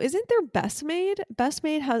 Also, isn't there Best Made? Best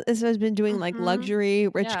Made has been doing like luxury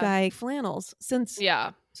rich guy flannels since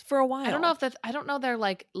for a while. I don't know they're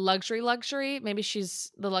like luxury. Maybe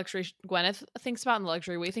she's the luxury Gwyneth thinks about and the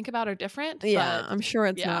luxury we think about are different. Yeah, but I'm sure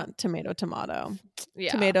it's not tomato.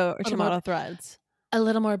 Yeah. Tomato threads. A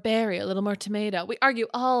little more berry, a little more tomato. We argue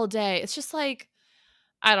all day. It's just like,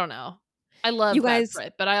 I don't know. I love Brad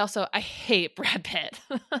Pitt, but I hate Brad Pitt.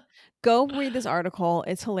 Go read this article.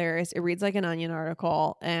 It's hilarious. It reads like an Onion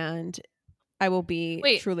article, and I will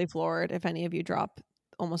be truly floored if any of you drop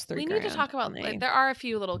almost $3,000. We need to talk about, there are a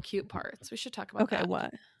few little cute parts. We should talk about that. Okay,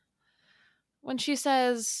 what? When she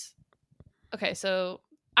says, okay, so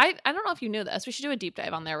I don't know if you knew this. We should do a deep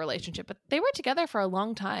dive on their relationship, but they were together for a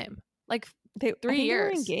long time. Like 3 years. They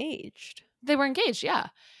were engaged. They were engaged, yeah.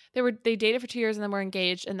 They dated for 2 years and then were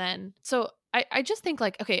engaged. And then, so I just think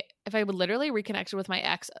like, okay, if I would literally reconnected with my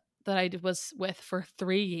ex that I was with for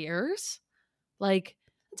 3 years, like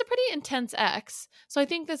it's a pretty intense ex. So I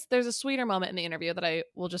think there's a sweeter moment in the interview that I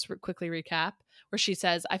will just quickly recap where she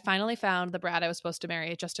says, I finally found the Brad I was supposed to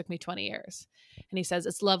marry. It just took me 20 years. And he says,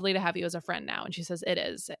 it's lovely to have you as a friend now. And she says, it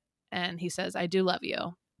is. And he says, I do love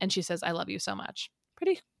you. And she says, I love you so much.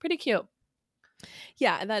 Pretty cute.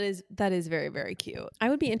 Yeah, that is very, very cute. I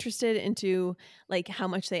would be interested into like how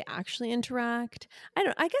much they actually interact. I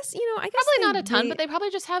guess probably not a ton, but they probably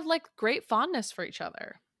just have like great fondness for each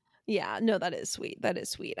other. Yeah, no, that is sweet.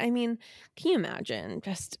 I mean, can you imagine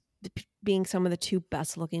just being some of the two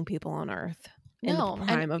best looking people on earth in the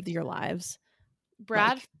prime of your lives?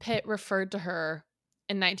 Brad Pitt referred to her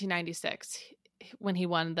in 1996 when he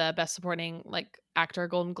won the Best Supporting like actor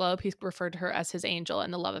Golden Globe. He referred to her as his angel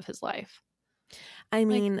and the love of his life. I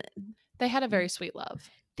mean, they had a very sweet love.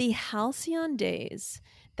 The halcyon days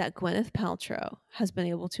that Gwyneth Paltrow has been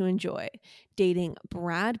able to enjoy dating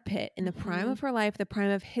Brad Pitt in the prime of her life, the prime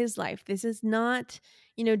of his life. This is not,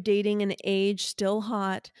 dating an age still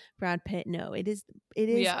hot Brad Pitt. No, it is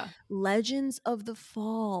Legends of the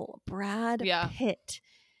Fall, Brad Pitt.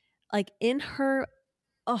 Like in her,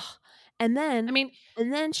 and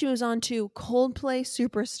then she was on to Coldplay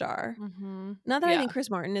Superstar. Not that I think Chris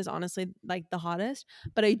Martin is honestly like the hottest,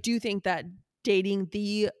 but I do think that dating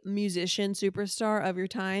the musician superstar of your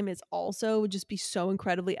time is also would just be so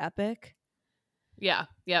incredibly epic. Yeah.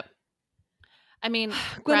 Yep. I mean,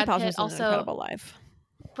 Brad Pitt also an incredible life.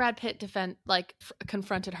 Brad Pitt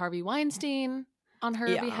confronted Harvey Weinstein on her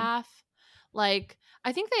behalf. Like,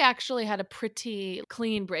 I think they actually had a pretty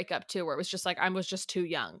clean breakup too, where it was just like I was just too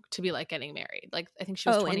young to be like getting married. Like, I think she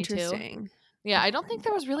was 22. Interesting. Yeah, I don't think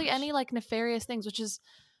there was really any like nefarious things, which is,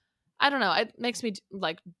 I don't know. It makes me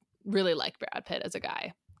like really like Brad Pitt as a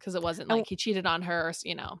guy because it wasn't like he cheated on her,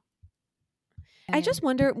 I just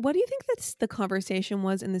wonder, what do you think that's the conversation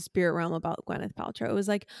was in the spirit realm about Gwyneth Paltrow? It was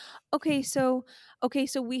like, okay, so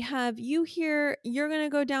we have you here. You're going to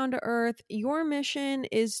go down to earth. Your mission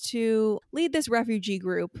is to lead this refugee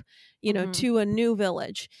group, to a new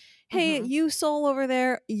village. Hey, you soul over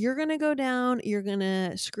there, you're going to go down. You're going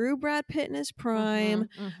to screw Brad Pitt in his prime.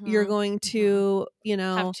 You're going to,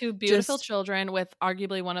 have two beautiful children with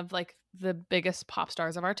arguably one of like the biggest pop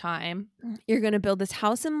stars of our time. You're going to build this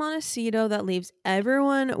house in Montecito that leaves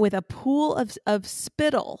everyone with a pool of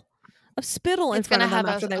spittle in front of them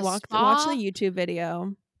after they watch the YouTube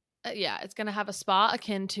video. It's going to have a spa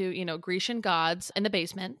akin to, Grecian gods in the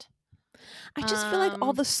basement. I just feel like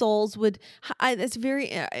all the souls would. It's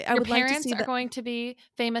very. I would like to see. Your parents are going to be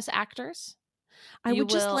famous actors. I would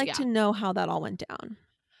just like to know how that all went down.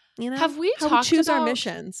 Have we how talked we choose about our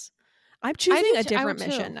missions? I'm choosing a different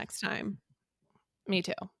mission next time. Me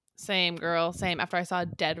too. Same, girl. Same. After I saw a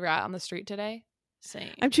dead rat on the street today.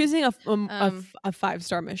 Same. I'm choosing a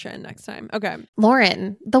 5-star mission next time. Okay.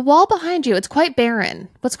 Lauren, the wall behind you, it's quite barren.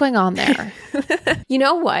 What's going on there? You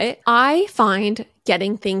know what? I find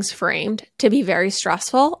getting things framed to be very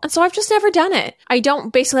stressful. And so I've just never done it. I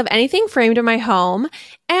don't basically have anything framed in my home.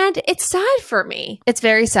 And it's sad for me. It's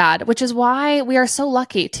very sad, which is why we are so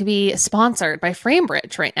lucky to be sponsored by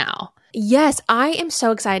FrameBridge right now. Yes, I am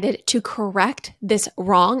so excited to correct this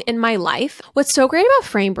wrong in my life. What's so great about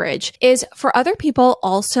Framebridge is for other people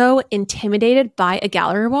also intimidated by a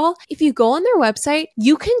gallery wall, if you go on their website,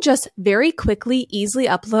 you can just very quickly, easily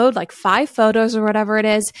upload like 5 photos or whatever it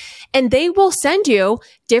is, and they will send you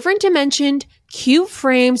different dimensioned, cute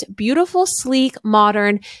frames, beautiful, sleek,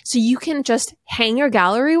 modern, so you can just hang your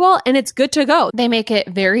gallery wall and it's good to go. They make it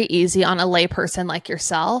very easy on a layperson like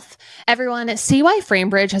yourself. Everyone, see why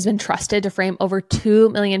Framebridge has been trusted to frame over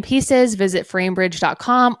 2 million pieces. Visit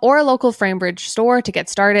framebridge.com or a local Framebridge store to get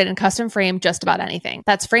started and custom frame just about anything.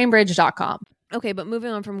 That's framebridge.com. Okay, but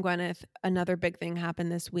moving on from Gwyneth, another big thing happened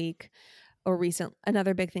this week.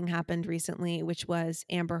 Another big thing happened recently, which was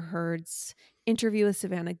Amber Heard's interview with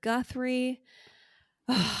Savannah Guthrie.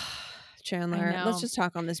 Chandler, let's just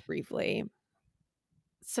talk on this briefly.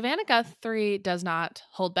 Savannah Guthrie does not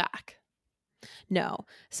hold back. No,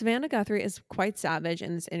 Savannah Guthrie is quite savage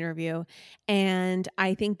in this interview, and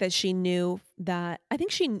I think that she knew that. I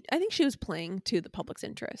think she was playing to the public's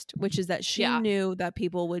interest, which is that she knew that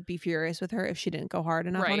people would be furious with her if she didn't go hard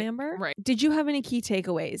enough on Amber. Right. Did you have any key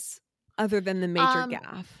takeaways other than the major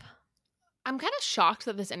gaffe? I'm kind of shocked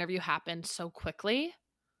that this interview happened so quickly.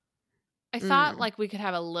 I thought like we could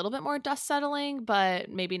have a little bit more dust settling, but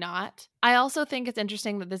maybe not. I also think it's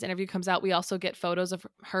interesting that this interview comes out. We also get photos of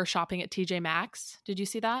her shopping at TJ Maxx. Did you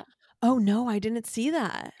see that? Oh, no, I didn't see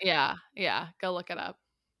that. Yeah. Go look it up.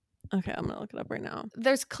 Okay, I'm going to look it up right now.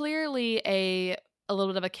 There's clearly a little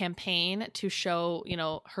bit of a campaign to show,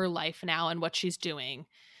 her life now and what she's doing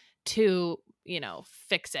to,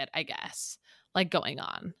 fix it, I guess, like going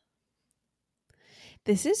on.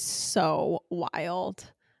 This is so wild.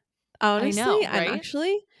 Honestly, I know, right? I'm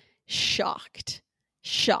actually shocked.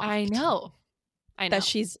 I know. That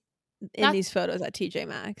she's in these photos at TJ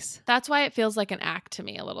Maxx. That's why it feels like an act to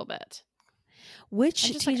me a little bit. Which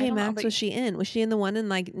TJ Maxx was she in? Was she in the one in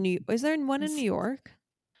like was there one in New York?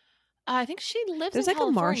 I think she lives There's in like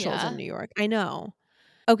California. a Marshalls in New York. I know.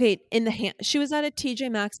 Okay, she was at a TJ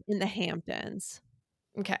Maxx in the Hamptons.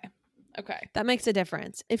 Okay. That makes a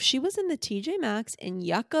difference. If she was in the TJ Maxx in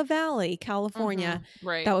Yucca Valley, California,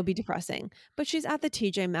 that would be depressing. But she's at the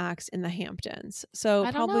TJ Maxx in the Hamptons. So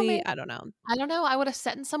I don't know. I don't know. I would have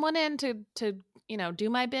sent someone in to do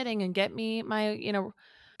my bidding and get me my,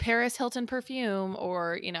 Paris Hilton perfume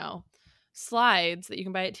or, slides that you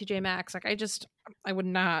can buy at TJ Maxx. Like I would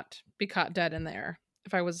not be caught dead in there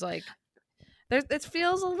if I was like, it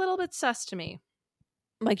feels a little bit sus to me.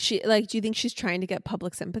 Do you think she's trying to get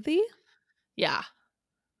public sympathy? Yeah.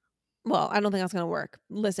 Well, I don't think that's going to work.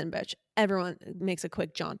 Listen, bitch, everyone makes a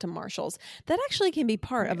quick jaunt to Marshalls. That actually can be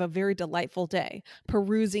part of a very delightful day.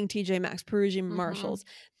 Perusing TJ Maxx, perusing Marshalls.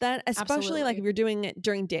 That, especially like if you're doing it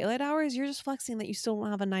during daylight hours, you're just flexing that you still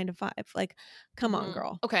don't have a 9 to 5. Like, come on,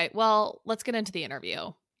 girl. Okay, well, let's get into the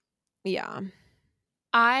interview. Yeah.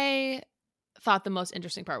 I thought the most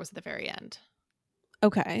interesting part was at the very end.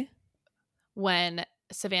 Okay. When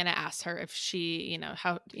Savannah asks her if she,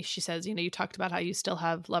 how she says, you talked about how you still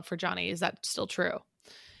have love for Johnny. Is that still true?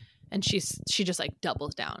 And she just like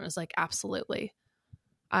doubles down and is like, absolutely.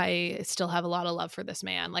 I still have a lot of love for this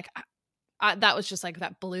man. Like that was just like,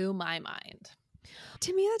 that blew my mind.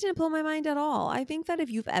 To me, that didn't blow my mind at all. I think that if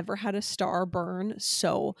you've ever had a flame burn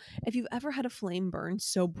so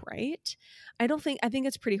bright, I think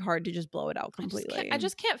it's pretty hard to just blow it out completely. I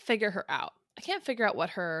just can't figure her out. I can't figure out what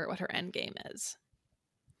her end game is.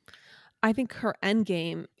 I think her end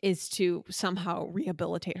game is to somehow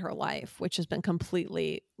rehabilitate her life, which has been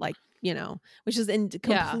completely which is in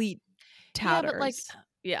complete tatters.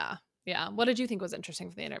 Yeah. What did you think was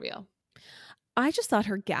interesting for the interview? I just thought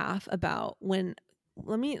her gaffe about when.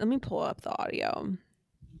 Let me pull up the audio.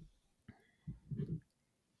 The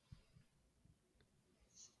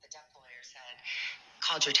deaf lawyer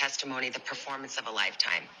called your testimony the performance of a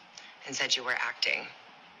lifetime, and said you were acting.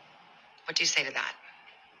 What do you say to that?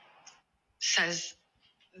 Says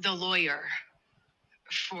the lawyer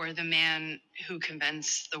for the man who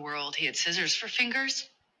convinced the world he had scissors for fingers.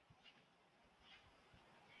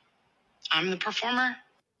 I'm the performer.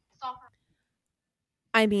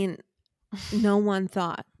 I mean, no one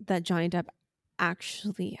thought that Johnny Depp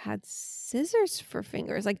actually had scissors for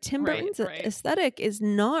fingers. Like Tim Burton's aesthetic is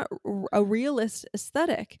not a realist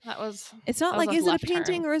aesthetic. It's not like, is it a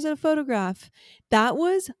painting or is it a photograph? That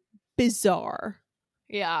was bizarre.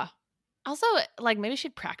 Yeah. Also, like maybe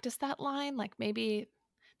she'd practice that line. Like maybe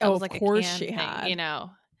that was like of course a can she thing, had.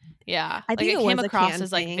 Yeah. I think it came across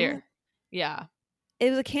as like there. Yeah. It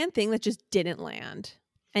was a can thing that just didn't land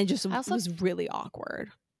and just was really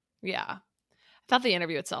awkward. Yeah. I thought the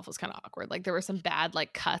interview itself was kind of awkward. Like there were some bad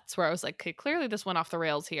like cuts where I was like, okay, clearly this went off the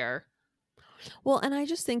rails here. Well, and I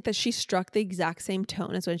just think that she struck the exact same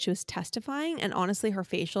tone as when she was testifying. And honestly, her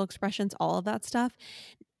facial expressions, all of that stuff,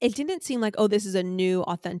 it didn't seem like, oh, this is a new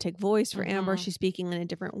authentic voice for Amber. She's speaking in a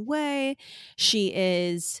different way.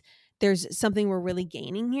 There's something we're really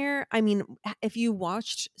gaining here. I mean, if you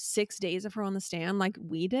watched 6 days of her on the stand like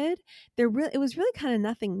we did, it was really kind of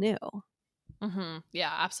nothing new.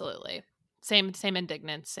 Yeah, absolutely. Same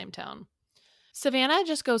indignance, same tone. Savannah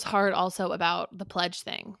just goes hard also about the pledge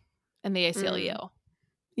thing and the ACLU.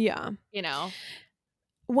 Yeah. You know?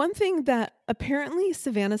 One thing that apparently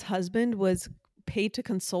Savannah's husband was paid to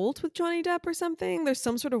consult with Johnny Depp or something. There's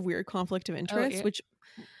some sort of weird conflict of interest, which...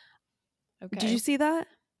 Okay. Did you see that?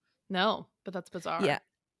 No, but that's bizarre. Yeah.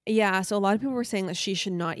 Yeah, so a lot of people were saying that she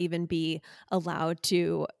should not even be allowed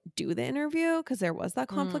to do the interview because there was that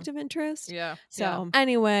conflict of interest. Yeah. So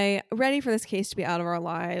anyway, ready for this case to be out of our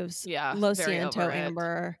lives. Yeah. Lo siento,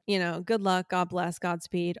 Amber. You know, good luck, God bless,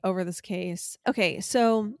 Godspeed over this case. Okay,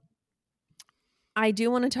 so I do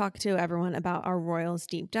want to talk to everyone about our Royals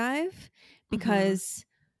deep dive because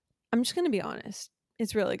I'm just going to be honest.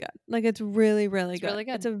 It's really good. Like, it's really, really good. Really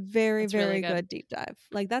good. It's a very, very good deep dive.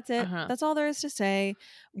 Like, that's it. That's all there is to say.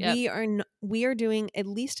 Yep. We are doing at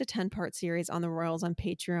least a 10-part series on the Royals on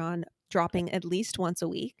Patreon, dropping at least once a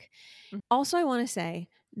week. Also, I want to say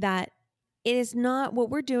that it is not what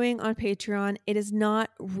we're doing on Patreon. It is not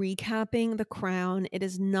recapping the crown. It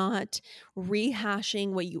is not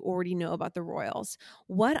rehashing what you already know about the Royals.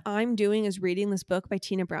 What I'm doing is reading this book by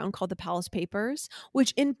Tina Brown called The Palace Papers,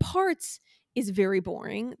 which in parts is very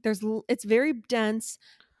boring. It's very dense.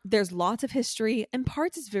 There's lots of history, and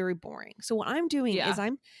parts is very boring. So what I'm doing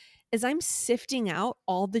is I'm sifting out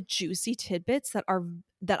all the juicy tidbits that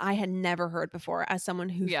I had never heard before as someone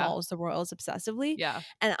who follows the Royals obsessively. Yeah.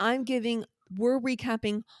 And we're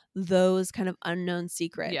recapping those kind of unknown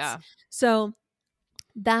secrets. Yeah. So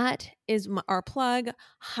that is our plug.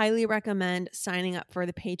 Highly recommend signing up for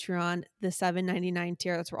the Patreon, the $7.99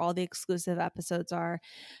 tier. That's where all the exclusive episodes are,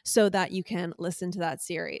 so that you can listen to that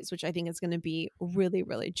series, which I think is going to be really,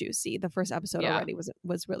 really juicy. The first episode already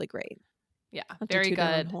was really great. Yeah, very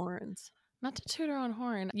good. Horns. Not to toot our own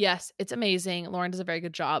horn. Yes, it's amazing. Lauren does a very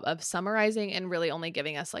good job of summarizing and really only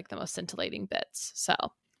giving us like the most scintillating bits. So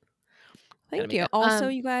thank you. Also,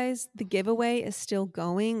 you guys, the giveaway is still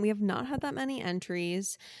going. We have not had that many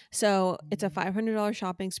entries. So it's a $500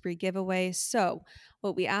 shopping spree giveaway. So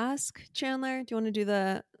what we ask, Chandler, do you want to do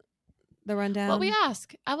the rundown? What we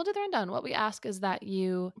ask, I will do the rundown. What we ask is that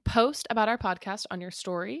you post about our podcast on your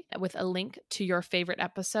story with a link to your favorite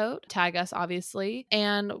episode. Tag us, obviously.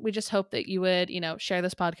 And we just hope that you would, share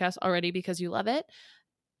this podcast already because you love it.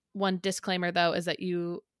 One disclaimer, though, is that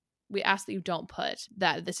we ask that you don't put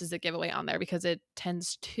that this is a giveaway on there because it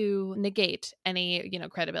tends to negate any,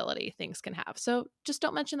 credibility things can have. So just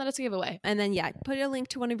don't mention that it's a giveaway. And then, put a link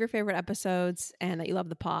to one of your favorite episodes and that you love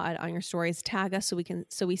the pod on your stories. Tag us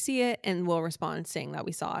so we see it and we'll respond saying that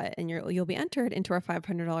we saw it. And you'll be entered into our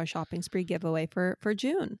 $500 shopping spree giveaway for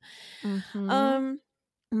June.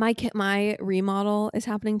 My remodel is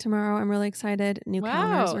happening tomorrow. I'm really excited. New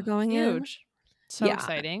counters are going in. So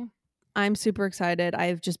exciting. I'm super excited.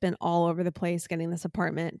 I've just been all over the place getting this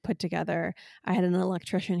apartment put together. I had an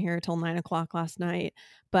electrician here till 9:00 last night,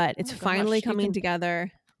 but it's finally coming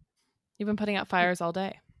together. You've been putting out fires all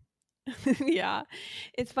day. Yeah,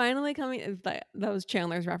 it's finally coming. That was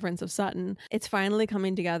Chandler's reference of Sutton. It's finally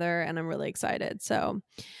coming together and I'm really excited. So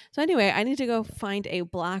anyway, I need to go find a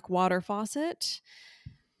black water faucet.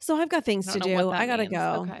 So I've got things to do. I gotta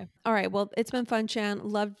go. Okay. All right. Well, it's been fun, Chan.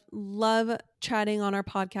 Love chatting on our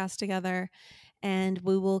podcast together. And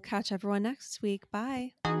we will catch everyone next week.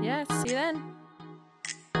 Bye. Yes. See you then.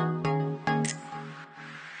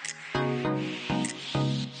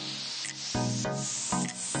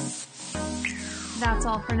 That's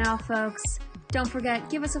all for now, folks. Don't forget,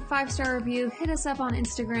 give us a 5-star review, hit us up on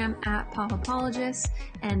Instagram at Popapologists,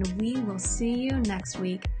 and we will see you next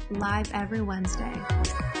week, live every Wednesday.